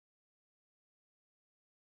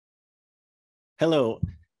Hello,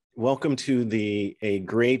 welcome to a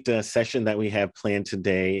great session that we have planned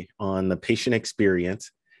today on the patient experience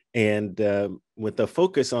and with a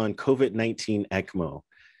focus on COVID-19 ECMO.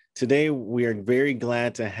 Today, we are very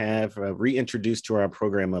glad to have reintroduced to our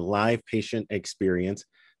program a live patient experience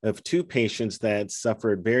of two patients that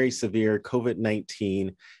suffered very severe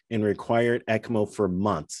COVID-19 and required ECMO for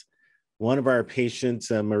months. One of our patients,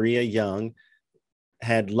 Maria Young,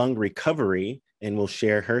 had lung recovery and will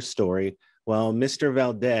share her story, while Mr.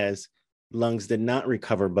 Valdez lungs did not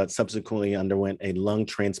recover, but subsequently underwent a lung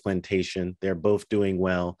transplantation. They're both doing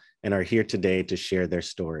well and are here today to share their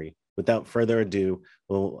story. Without further ado,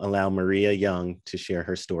 we'll allow Maria Young to share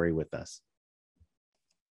her story with us.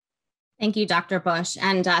 Thank you, Dr. Bush.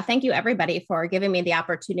 And thank you, everybody, for giving me the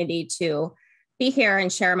opportunity to be here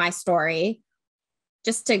and share my story.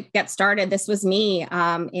 Just to get started, this was me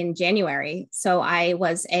in January. So I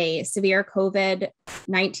was a severe COVID-19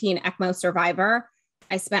 ECMO survivor.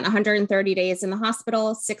 I spent 130 days in the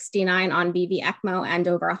hospital, 69 on VV ECMO, and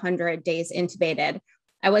over 100 days intubated.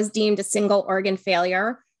 I was deemed a single organ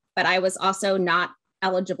failure, but I was also not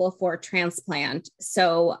eligible for transplant.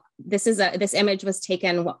 So this image was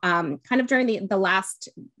taken kind of during the last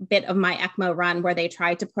bit of my ECMO run where they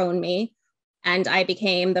tried to prone me. And I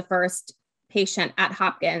became the first patient at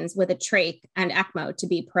Hopkins with a trach and ECMO to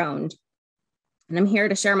be proned. And I'm here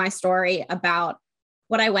to share my story about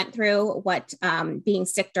what I went through, what being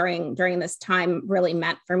sick during this time really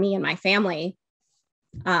meant for me and my family.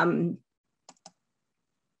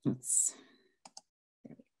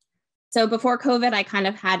 So before COVID, I kind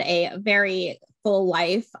of had a very full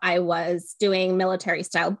life. I was doing military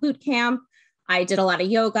style boot camp. I did a lot of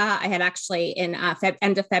yoga. I had actually in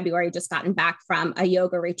end of February just gotten back from a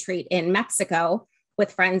yoga retreat in Mexico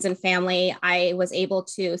with friends and family. I was able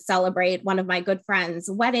to celebrate one of my good friends'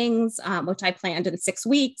 weddings, which I planned in 6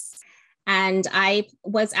 weeks. And I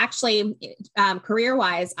was actually,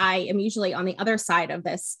 career-wise, I am usually on the other side of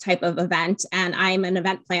this type of event, and I'm an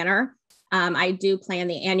event planner. I do plan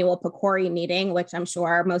the annual PCORI meeting, which I'm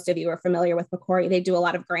sure most of you are familiar with PCORI. They do a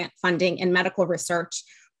lot of grant funding in medical research.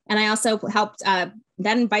 And I also helped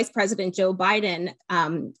then Vice President Joe Biden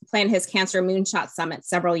plan his Cancer Moonshot Summit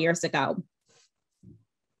several years ago.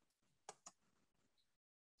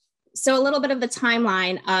 So a little bit of the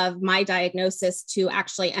timeline of my diagnosis to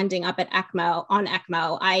actually ending up at ECMO, on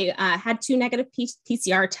ECMO. I had 2 negative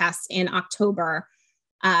PCR tests in October,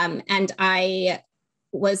 and they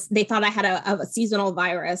thought I had a seasonal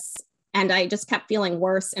virus, and I just kept feeling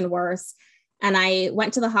worse and worse. And I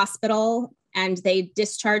went to the hospital, and they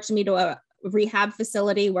discharged me to a rehab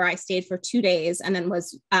facility where I stayed for 2 days and then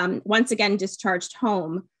was once again discharged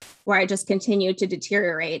home, where I just continued to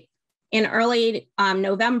deteriorate. In early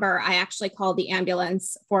November, I actually called the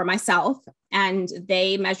ambulance for myself, and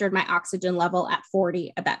they measured my oxygen level at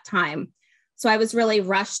 40 at that time. So I was really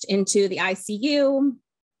rushed into the ICU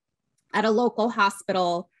at a local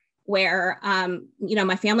hospital where,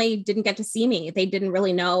 my family didn't get to see me. They didn't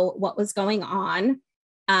really know what was going on.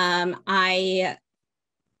 My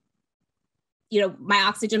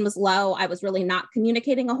oxygen was low. I was really not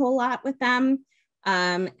communicating a whole lot with them.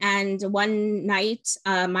 And one night,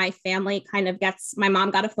 my family my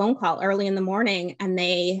mom got a phone call early in the morning, and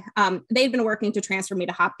they'd been working to transfer me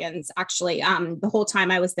to Hopkins. Actually, the whole time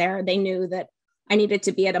I was there, they knew that I needed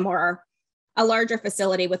to be at a larger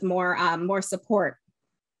facility with more support.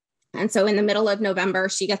 And so in the middle of November,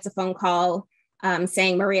 she gets a phone call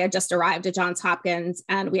saying Maria just arrived at Johns Hopkins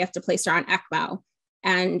and we have to place her on ECMO.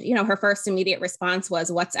 And, her first immediate response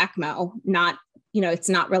was, what's ECMO? It's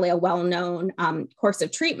not really a well-known course of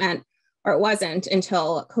treatment, or it wasn't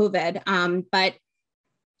until COVID. But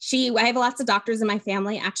I have lots of doctors in my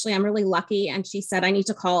family. Actually, I'm really lucky. And she said, I need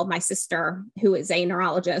to call my sister, who is a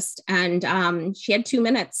neurologist. And she had 2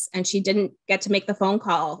 minutes and she didn't get to make the phone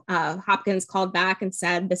call. Hopkins called back and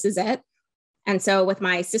said, this is it. And so with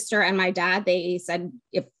my sister and my dad, they said,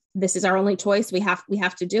 if this is our only choice, we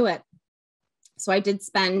have to do it. So I did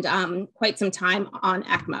spend quite some time on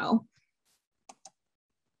ECMO.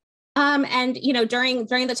 And during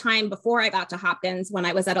the time before I got to Hopkins, when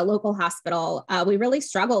I was at a local hospital, we really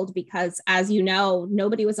struggled because, as you know,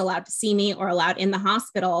 nobody was allowed to see me or allowed in the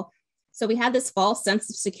hospital. So we had this false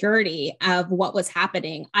sense of security of what was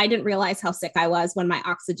happening. I didn't realize how sick I was when my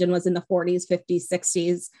oxygen was in the 40s, 50s,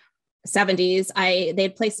 60s, 70s.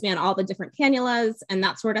 They'd placed me on all the different cannulas and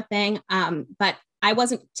that sort of thing. But I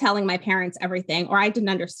wasn't telling my parents everything, or I didn't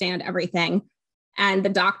understand everything. And the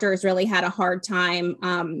doctors really had a hard time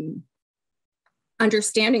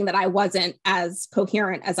understanding that I wasn't as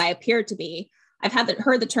coherent as I appeared to be. I've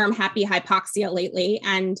heard the term happy hypoxia lately.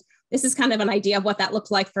 And this is kind of an idea of what that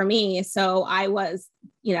looked like for me. So I was,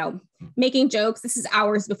 making jokes. This is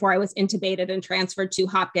hours before I was intubated and transferred to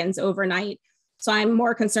Hopkins overnight. So I'm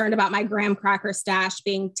more concerned about my graham cracker stash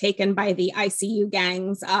being taken by the ICU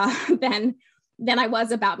gangs than I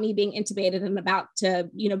was about me being intubated and about to,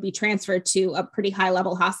 be transferred to a pretty high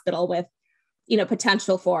level hospital with,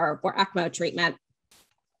 potential for ECMO treatment.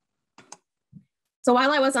 So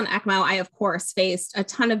while I was on ECMO, I, of course, faced a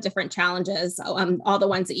ton of different challenges, all the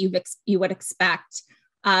ones that you would expect.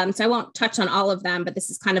 So I won't touch on all of them, but this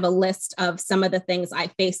is kind of a list of some of the things I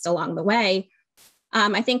faced along the way.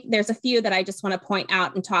 I think there's a few that I just want to point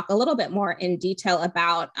out and talk a little bit more in detail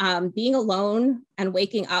about. Being alone and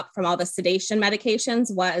waking up from all the sedation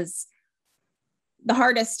medications was the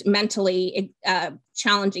hardest mentally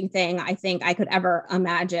challenging thing I think I could ever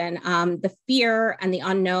imagine. The fear and the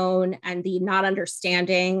unknown and the not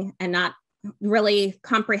understanding and not really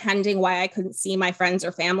comprehending why I couldn't see my friends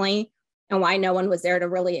or family and why no one was there to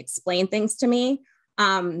really explain things to me.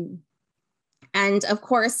 And of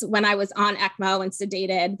course, when I was on ECMO and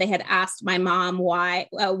sedated, they had asked my mom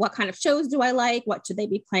what kind of shows do I like? What should they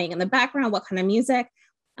be playing in the background? What kind of music?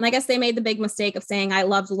 And I guess they made the big mistake of saying I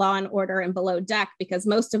loved Law and Order and Below Deck because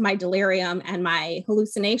most of my delirium and my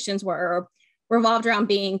hallucinations were revolved around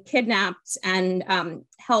being kidnapped and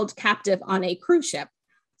held captive on a cruise ship.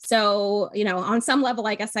 So, on some level,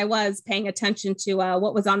 I guess I was paying attention to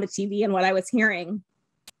what was on the TV and what I was hearing.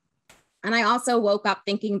 And I also woke up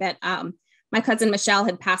thinking that my cousin Michelle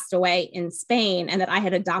had passed away in Spain and that I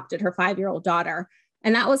had adopted her 5-year-old daughter.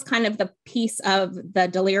 And that was kind of the piece of the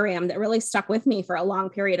delirium that really stuck with me for a long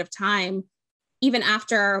period of time. Even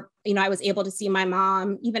after, I was able to see my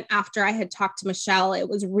mom, even after I had talked to Michelle, it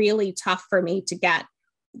was really tough for me to get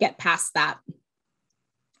past that.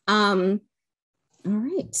 All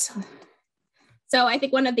right. So I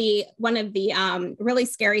think one of the really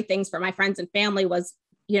scary things for my friends and family was,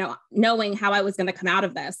 knowing how I was going to come out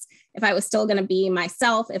of this, if I was still going to be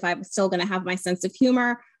myself, if I was still going to have my sense of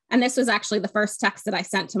humor. And this was actually the first text that I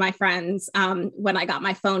sent to my friends when I got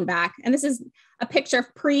my phone back. And this is a picture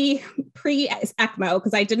pre-ECMO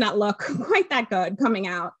because I did not look quite that good coming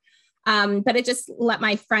out. But it just let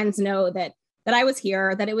my friends know that I was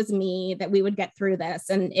here, that it was me, that we would get through this.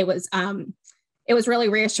 And it was really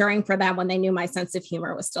reassuring for them when they knew my sense of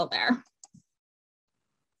humor was still there.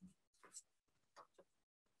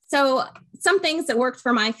 So some things that worked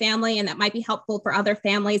for my family and that might be helpful for other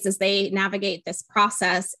families as they navigate this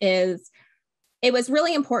process is it was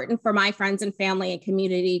really important for my friends and family and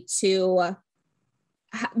community to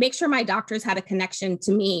make sure my doctors had a connection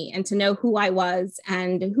to me and to know who I was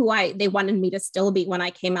and they wanted me to still be when I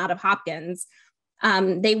came out of Hopkins.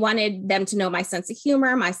 They wanted them to know my sense of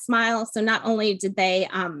humor, my smile. So not only did they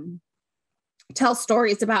tell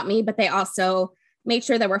stories about me, but they also made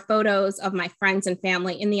sure there were photos of my friends and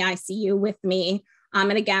family in the ICU with me.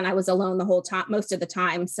 And again, I was alone the whole time, most of the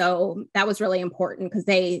time. So that was really important because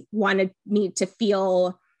they wanted me to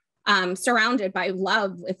feel surrounded by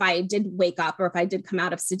love if I did wake up or if I did come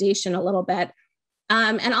out of sedation a little bit.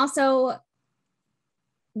 And also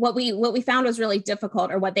what we found was really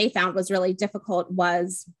difficult, or what they found was really difficult,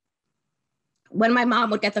 was when my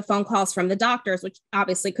mom would get the phone calls from the doctors, which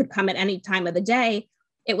obviously could come at any time of the day,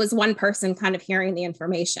 it was one person kind of hearing the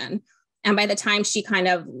information. And by the time she kind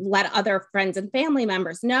of let other friends and family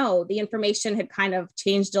members know, the information had kind of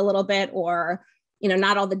changed a little bit, or,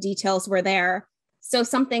 not all the details were there. So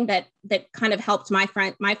something that kind of helped my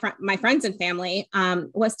friends and family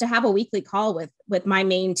was to have a weekly call with my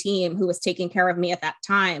main team who was taking care of me at that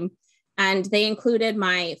time. And they included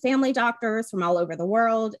my family doctors from all over the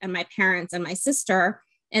world and my parents and my sister.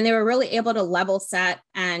 And they were really able to level set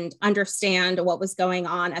and understand what was going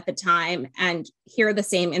on at the time and hear the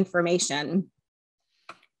same information.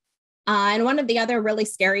 And one of the other really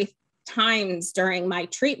scary times during my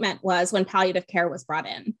treatment was when palliative care was brought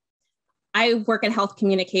in. I work in health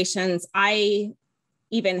communications. I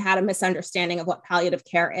even had a misunderstanding of what palliative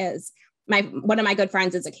care is. One of my good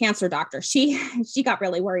friends is a cancer doctor. She got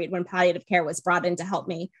really worried when palliative care was brought in to help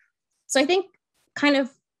me. So I think kind of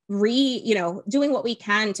doing what we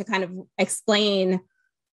can to kind of explain,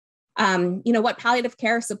 what palliative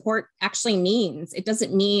care support actually means. It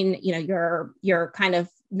doesn't mean, you're kind of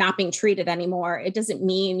not being treated anymore. It doesn't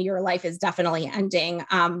mean your life is definitely ending,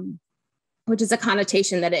 which is a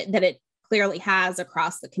connotation that it clearly has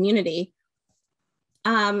across the community.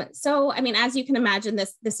 So, as you can imagine,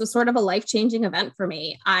 this was sort of a life-changing event for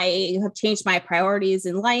me. I have changed my priorities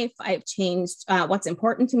in life. I've changed what's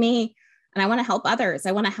important to me. And I want to help others.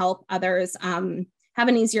 I want to help others have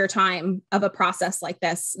an easier time of a process like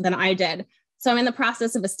this than I did. So I'm in the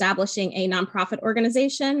process of establishing a nonprofit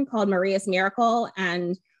organization called Maria's Miracle.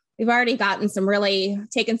 And we've already taken some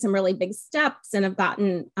really big steps and have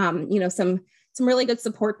gotten, some really good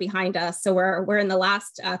support behind us. So we're in the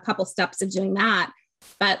last couple steps of doing that.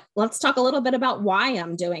 But let's talk a little bit about why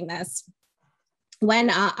I'm doing this.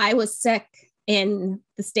 When I was sick in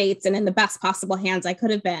the States and in the best possible hands I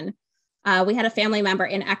could have been, we had a family member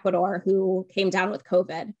in Ecuador who came down with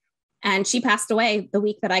COVID. And she passed away the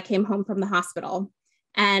week that I came home from the hospital.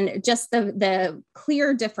 And just the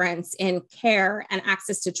clear difference in care and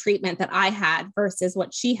access to treatment that I had versus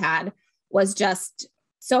what she had was just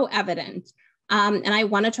so evident. And I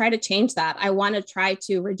want to try to change that. I want to try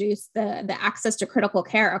to reduce the access to critical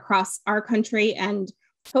care across our country and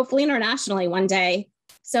hopefully internationally one day.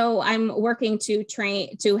 So I'm working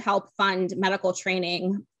to help fund medical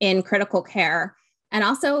training in critical care, and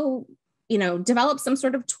also develop some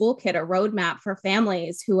sort of toolkit or roadmap for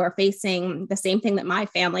families who are facing the same thing that my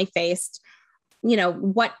family faced.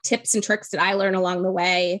 What tips and tricks did I learn along the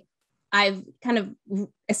way? I've kind of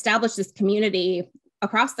established this community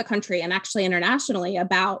across the country and actually internationally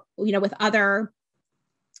about, with other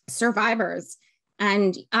survivors.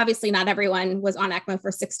 And obviously not everyone was on ECMO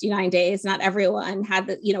for 69 days. Not everyone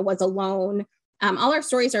was alone. All our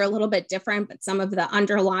stories are a little bit different, but some of the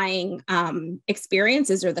underlying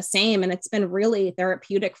experiences are the same. And it's been really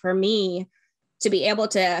therapeutic for me to be able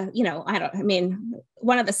to,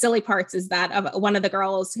 one of the silly parts is that of one of the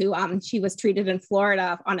girls who she was treated in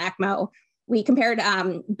Florida on ECMO. We compared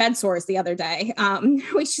bed sores the other day.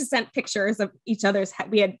 We just sent pictures of each other's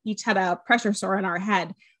head. We each had a pressure sore in our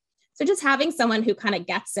head. So just having someone who kind of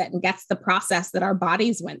gets it and gets the process that our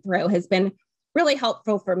bodies went through has been really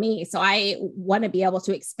helpful for me. So I want to be able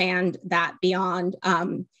to expand that beyond,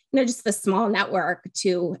 just the small network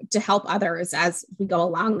to help others as we go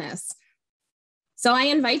along this. So I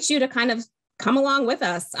invite you to kind of come along with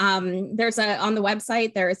us. On the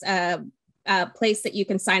website, there's a place that you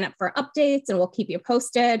can sign up for updates, and we'll keep you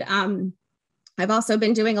posted. I've also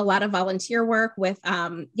been doing a lot of volunteer work with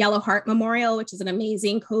Yellow Heart Memorial, which is an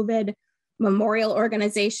amazing COVID memorial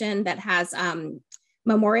organization that has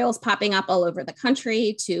memorials popping up all over the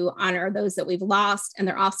country to honor those that we've lost. And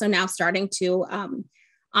they're also now starting to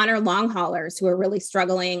honor long haulers who are really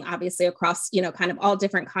struggling, obviously across, kind of all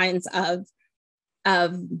different kinds of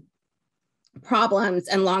problems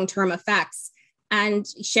and long-term effects, and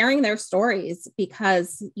sharing their stories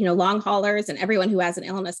because, long haulers and everyone who has an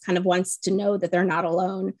illness kind of wants to know that they're not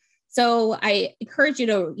alone. So I encourage you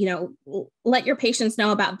to, let your patients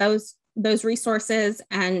know about those resources.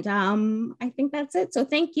 And I think that's it. So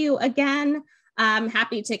thank you again. I'm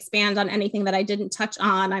happy to expand on anything that I didn't touch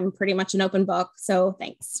on. I'm pretty much an open book. So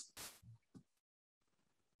thanks.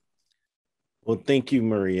 Well, thank you,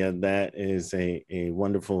 Maria. That is a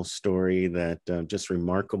wonderful story, that just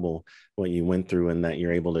remarkable what you went through, and that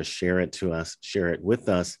you're able to share it with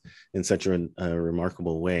us in such a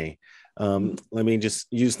remarkable way. Let me just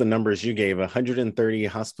use the numbers you gave: 130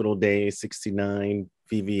 hospital days, 69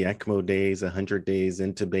 VV ECMO days, 100 days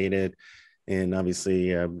intubated, and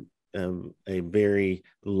obviously a very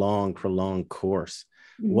long, prolonged course.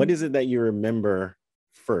 Mm-hmm. What is it that you remember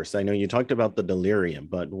first? I know you talked about the delirium,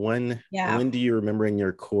 but when do you remember in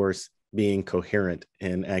your course being coherent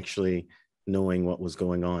and actually knowing what was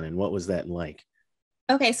going on, and what was that like?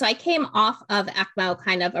 Okay, so I came off of ECMO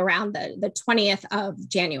kind of around the 20th of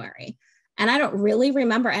January, and I don't really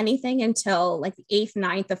remember anything until like the 8th,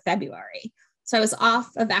 9th of February. So I was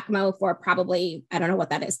off of ECMO for probably, I don't know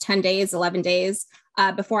what that is, 10 days, 11 days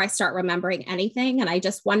before I start remembering anything. And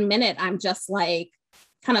one minute, I'm just like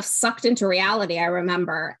kind of sucked into reality, I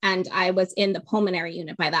remember. And I was in the pulmonary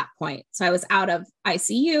unit by that point. So I was out of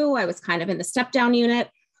ICU. I was kind of in the step down unit.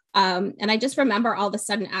 And I just remember all of a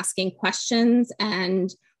sudden asking questions. And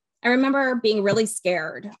I remember being really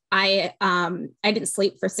scared. I didn't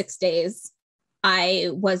sleep for 6 days. I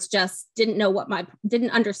didn't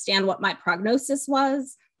understand what my prognosis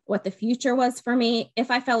was, what the future was for me. If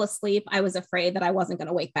I fell asleep, I was afraid that I wasn't going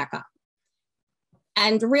to wake back up.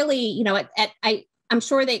 And really, I'm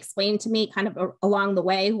sure they explained to me kind of along the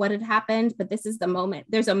way what had happened, but this is the moment.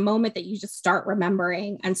 There's a moment that you just start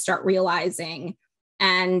remembering and start realizing.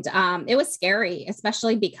 And it was scary,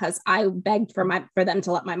 especially because I begged for them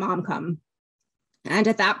to let my mom come. And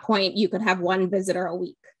at that point, you could have one visitor a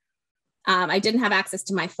week. I didn't have access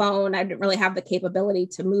to my phone. I didn't really have the capability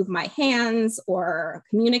to move my hands or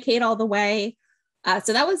communicate all the way.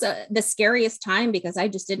 So that was the scariest time because I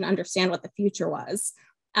just didn't understand what the future was.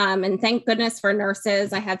 And thank goodness for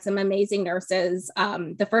nurses. I had some amazing nurses.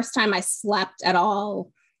 The first time I slept at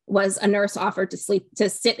all was a nurse offered to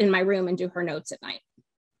sit in my room and do her notes at night.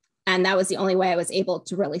 And that was the only way I was able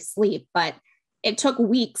to really sleep. But it took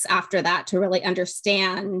weeks after that to really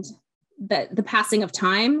understand the passing of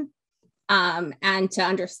time, and to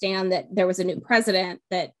understand that there was a new president,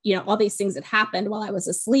 that, all these things had happened while I was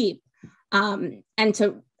asleep, and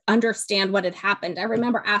to understand what had happened. I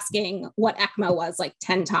remember asking what ECMO was like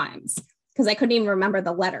 10 times because I couldn't even remember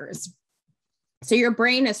the letters. So your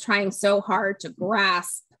brain is trying so hard to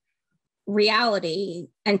grasp reality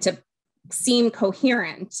and to seem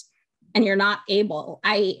coherent, and you're not able.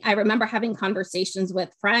 I remember having conversations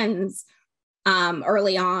with friends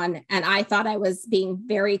early on, and I thought I was being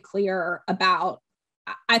very clear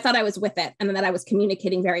I thought I was with it, and that I was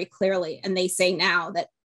communicating very clearly. And they say now that,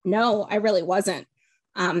 no, I really wasn't.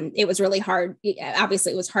 It was really hard.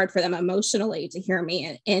 Obviously, it was hard for them emotionally to hear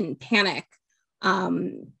me in panic.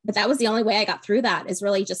 But that was the only way I got through that, is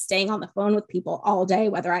really just staying on the phone with people all day,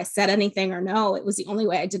 whether I said anything or no. It was the only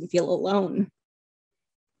way I didn't feel alone.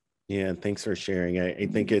 Yeah, thanks for sharing. I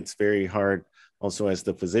think it's very hard also as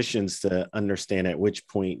the physicians to understand at which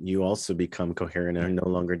point you also become coherent and are no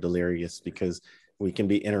longer delirious, because we can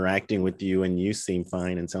be interacting with you and you seem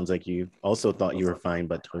fine. And sounds like you also thought you were fine,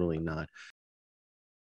 but totally not.